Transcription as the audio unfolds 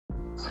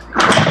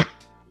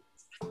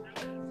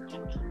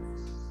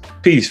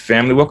Peace,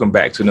 family. Welcome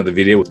back to another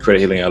video with Credit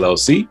Healing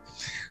LLC.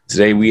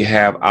 Today we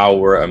have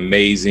our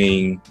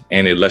amazing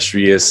and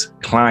illustrious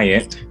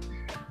client,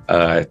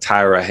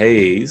 Tyra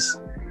Hayes.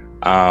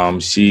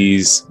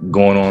 She's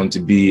going on to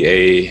be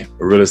a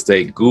real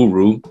estate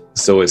guru,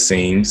 so it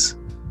seems.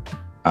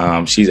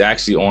 She's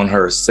actually on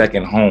her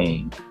second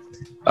home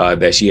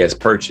that she has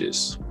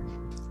purchased.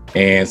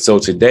 And so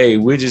today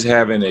we're just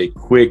having a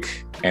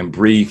quick and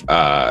brief,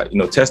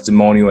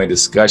 testimonial and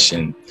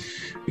discussion,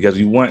 because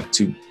we want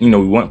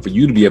for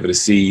you to be able to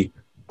see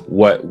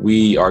what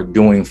we are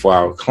doing for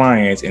our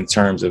clients in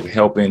terms of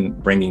helping,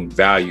 bringing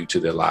value to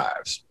their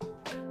lives.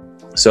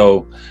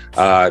 So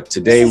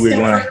today we're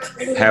going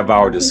to have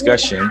our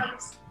discussion.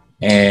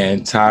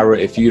 And Tyra,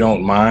 if you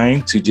don't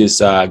mind to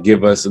just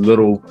give us a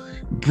little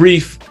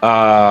brief,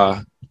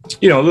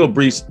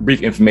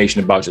 brief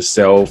information about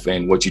yourself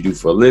and what you do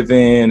for a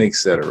living,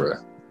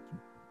 etc.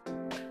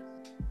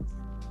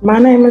 My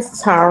name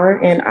is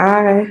Tyra, and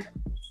I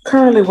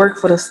currently work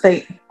for the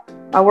state.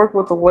 I work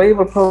with the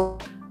waiver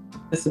program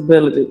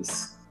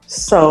disabilities.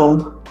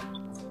 So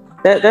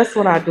that's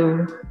what I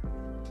do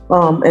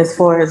as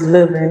far as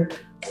living.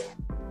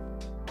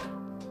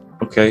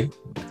 Okay.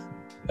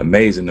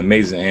 Amazing.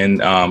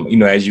 And,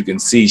 as you can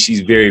see,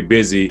 she's very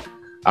busy.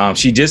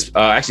 She just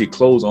actually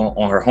closed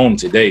on her home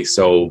today.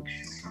 So,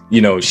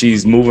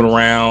 she's moving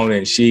around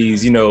and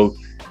she's,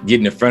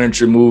 getting the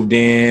furniture moved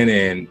in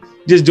and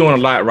just doing a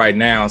lot right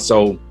now.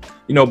 So,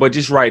 but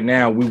just right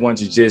now, we want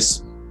to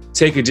just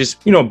take a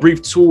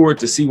brief tour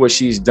to see what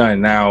she's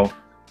done. Now,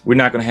 we're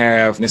not going to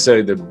have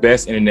necessarily the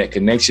best internet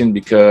connection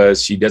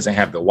because she doesn't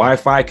have the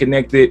Wi-Fi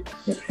connected.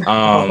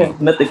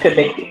 Nothing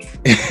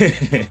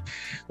connected.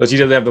 So she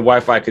doesn't have the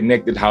Wi-Fi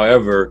connected.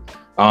 However,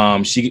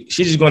 she's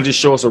just going to just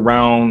show us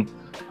around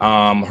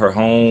her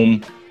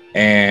home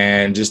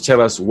and just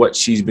tell us what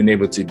she's been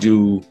able to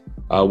do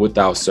with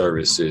our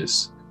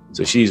services.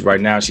 So she's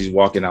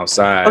walking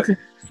outside. Okay.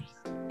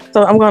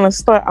 So I'm going to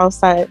start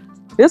outside.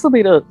 This will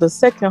be the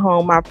second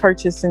home I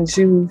purchased in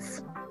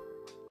Juve.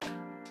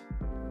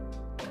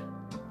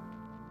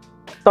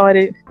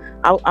 Started,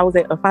 I was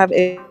at a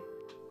 580.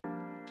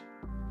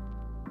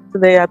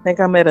 Today, I think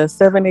I'm at a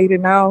 780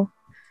 now.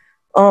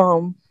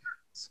 And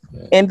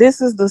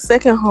this is the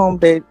second home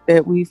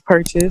that we've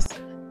purchased.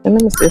 And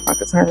let me see if I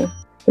can turn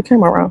the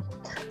camera around.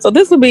 So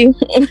this will be,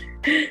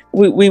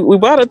 we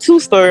bought a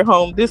 2-story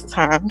home this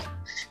time.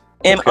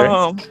 And okay.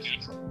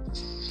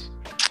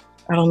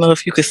 I don't know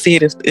if you could see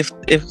it if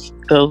it's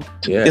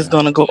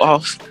gonna go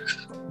off.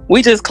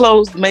 We just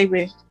closed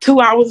maybe 2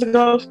 hours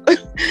ago.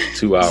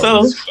 2 hours.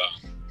 So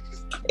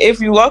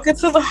if you walk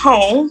into the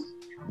home,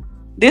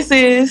 this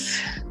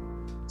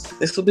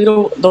will be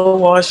the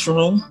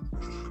washroom.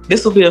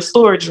 This will be a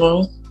storage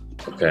room.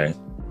 Okay.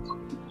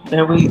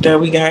 That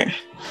we got.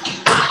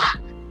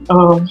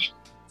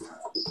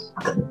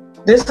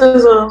 This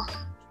is a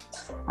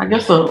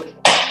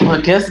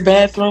guest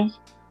bathroom.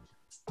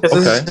 This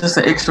is just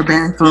an extra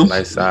bathroom.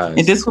 Nice size.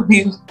 And this will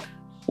be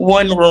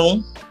one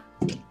room.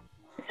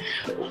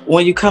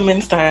 When you come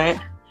inside,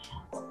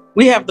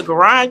 we have the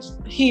garage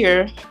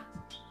here,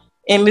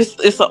 and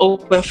it's an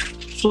open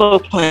floor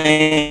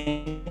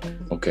plan.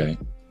 Okay.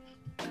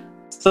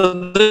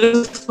 So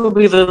this will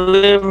be the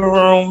living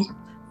room,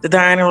 the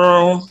dining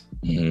room,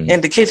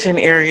 and the kitchen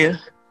area.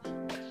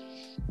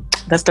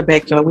 That's the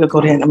backyard. We'll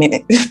go there in a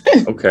minute.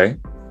 Okay.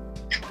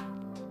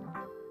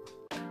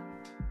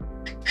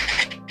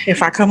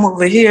 If I come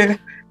over here,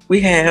 we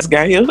have this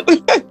guy here.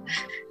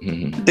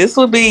 This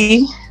would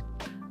be,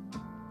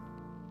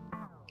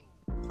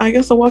 I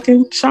guess, a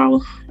walk-in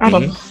shower. I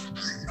don't know.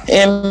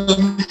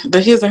 And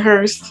the his and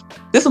hers.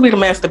 This will be the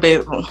master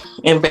bedroom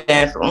and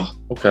bathroom.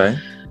 Okay.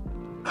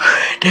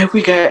 Then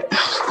we got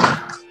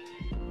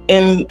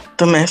in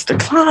the master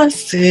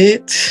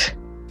closet.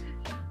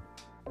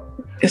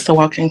 It's a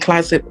walk-in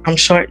closet. I'm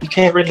short. You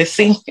can't really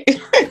see.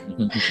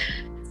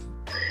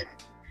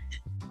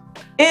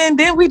 And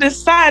then we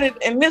decided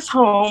in this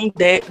home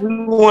that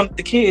we wanted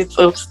the kids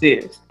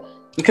upstairs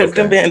because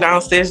them being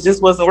downstairs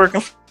just wasn't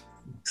working.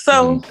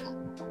 So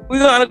we're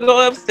gonna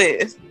go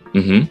upstairs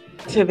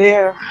to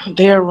their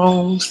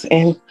rooms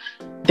and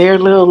their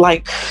little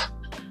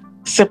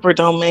separate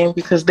domain,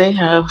 because they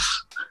have,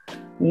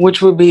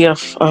 which would be a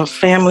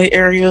family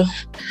area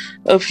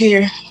up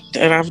here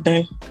that I've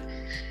done.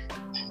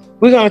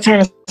 We're gonna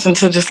turn this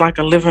into just like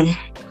a living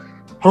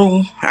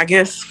room, I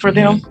guess, for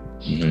them.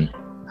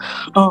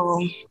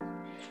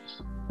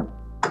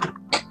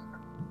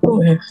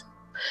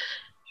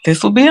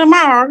 This will be a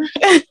mirror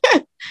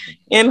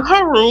in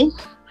her room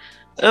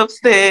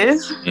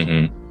upstairs.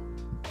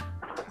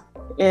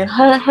 In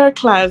her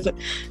closet.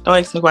 Don't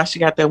ask me why she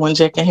got that one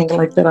jacket hanging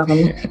like that. I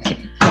don't know.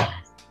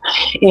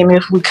 And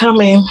if we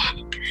come in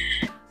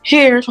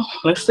here,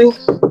 let's see.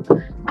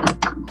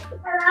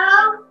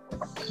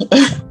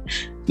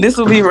 This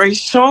will be Ray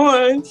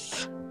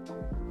Sean's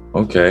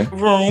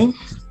room.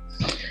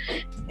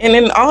 And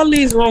in all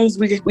these rooms,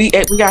 we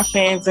got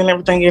fans and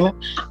everything in it.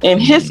 In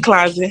his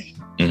closet,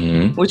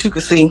 which you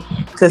can see,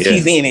 because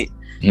he's in it.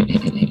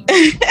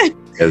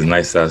 Has a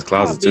nice size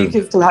closet too.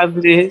 His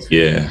closet is.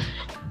 Yeah.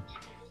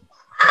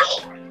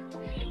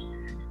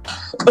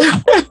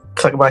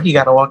 Talk about he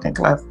got a walk-in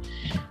closet.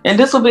 And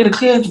this will be the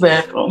kids'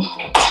 bathroom.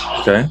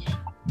 Okay.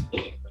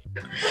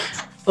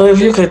 So if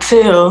you could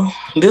tell,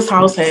 this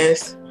house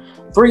has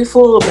 3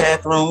 full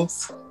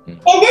bathrooms. And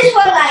this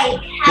one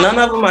like none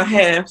of them are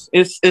half.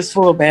 It's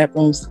full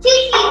bathrooms.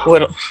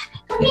 Come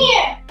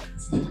here.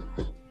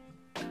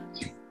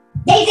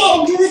 They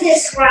didn't do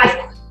this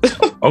right.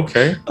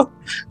 Okay.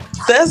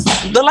 That's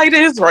the light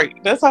is right.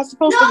 That's how it's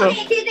supposed to go. No,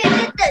 they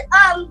didn't get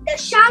the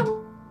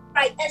shower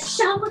right. The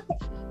shower.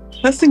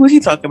 Let's see what he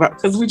talking about,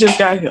 because we just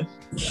got here.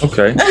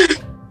 Okay.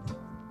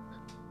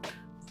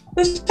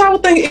 The shower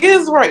thing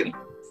is right.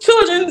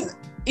 Children,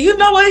 you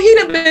know what? He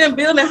done been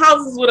building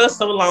houses with us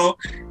so long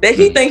that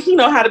he think he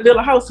know how to build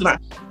a house now.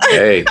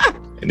 Hey,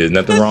 and there's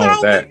nothing wrong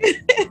with that.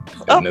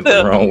 There's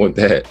nothing wrong with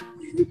that.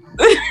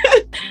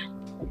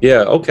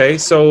 Yeah. Okay.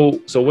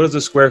 So what is the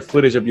square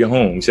footage of your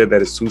home? You said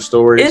that it's 2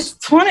 stories. It's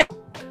 20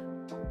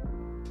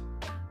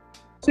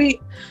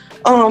 feet.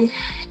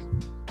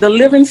 The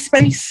living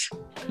space.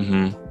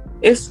 Mm-hmm.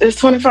 It's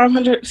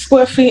 2,500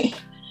 square feet.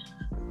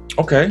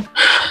 Okay.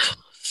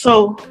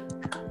 So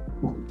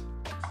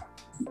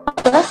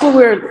that's what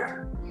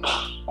we're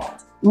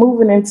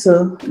moving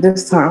into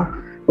this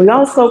time. We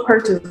also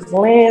purchased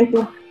land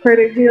through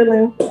Credit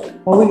Healing.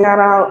 When we got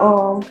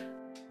our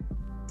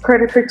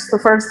credit fixed the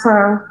first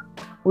time,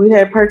 we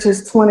had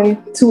purchased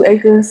 22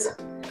 acres.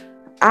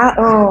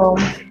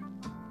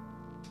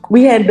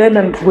 We hadn't done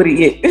nothing with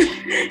it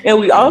yet. And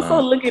we also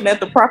looking at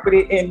the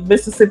property in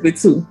Mississippi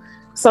too.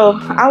 So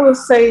I would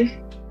say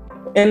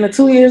in the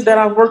 2 years that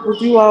I've worked with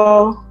you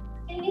all,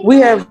 we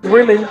have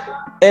really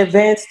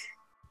advanced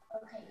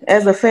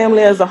as a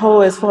family as a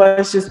whole, as far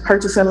as just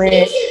purchasing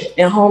land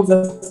and homes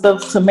and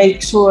stuff, to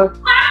make sure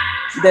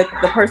that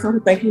the person who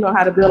thinks you know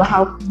how to build a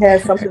house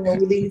has something when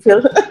we leave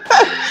here.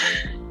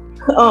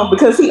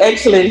 Because we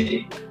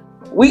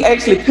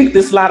actually picked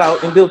this lot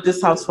out and built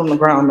this house from the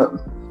ground up.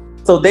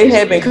 So they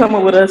have been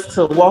coming with us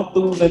to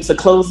walkthroughs and to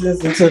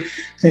closings and to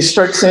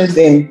constructions,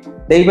 and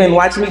they've been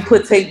watching me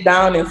put tape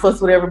down and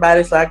fuss with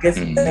everybody. So I guess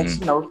he thinks,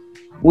 you know,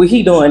 what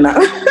he doing now.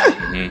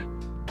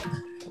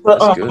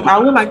 But I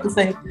would like to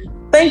say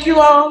thank you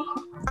all.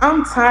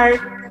 I'm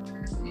tired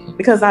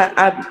because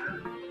I've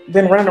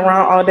been running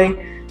around all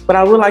day, but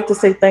I would like to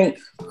say thank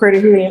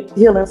Credit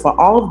Healing for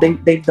all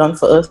they've done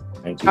for us.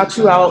 Shout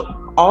you out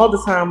all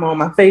the time on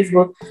my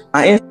Facebook,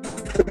 my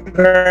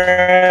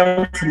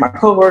Instagram, to my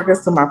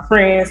coworkers, to my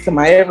friends, to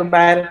my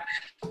everybody.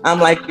 I'm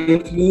like,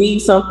 if you need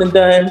something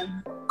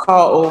done,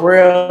 call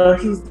Orel.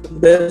 He's the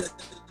best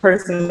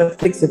person to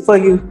fix it for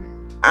you.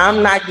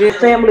 I'm not good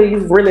family.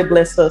 You've really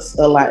blessed us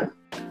a lot.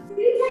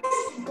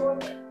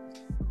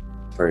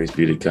 Praise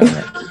be to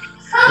God.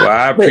 Well,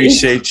 I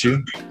appreciate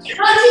you.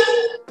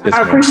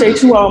 I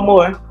appreciate you all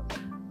more.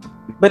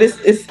 But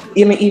it's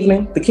in the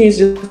evening. The kids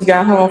just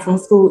got home from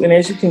school, and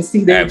as you can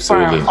see, they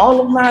require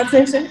all of my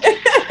attention.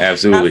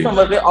 Absolutely. Not some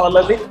of it, all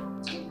of it.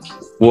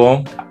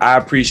 Well, I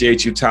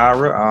appreciate you,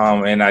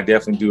 Tyra, and I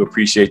definitely do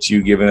appreciate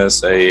you giving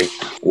us a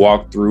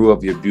walkthrough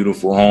of your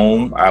beautiful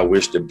home. I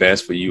wish the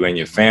best for you and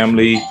your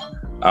family.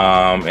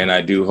 And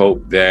I do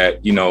hope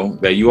that, you know,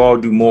 that you all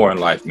do more in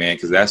life, man,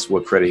 because that's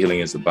what Credit Healing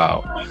is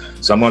about.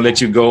 So I'm going to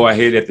let you go. I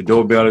hear that the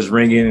doorbell is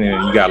ringing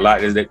and you got a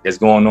lot that's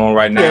going on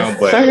right now, yes,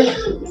 but sir.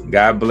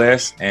 God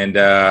bless. And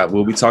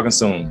we'll be talking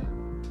soon.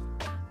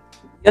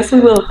 Yes, we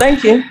will.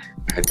 Thank you.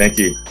 All right, thank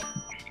you. All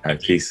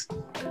right, peace.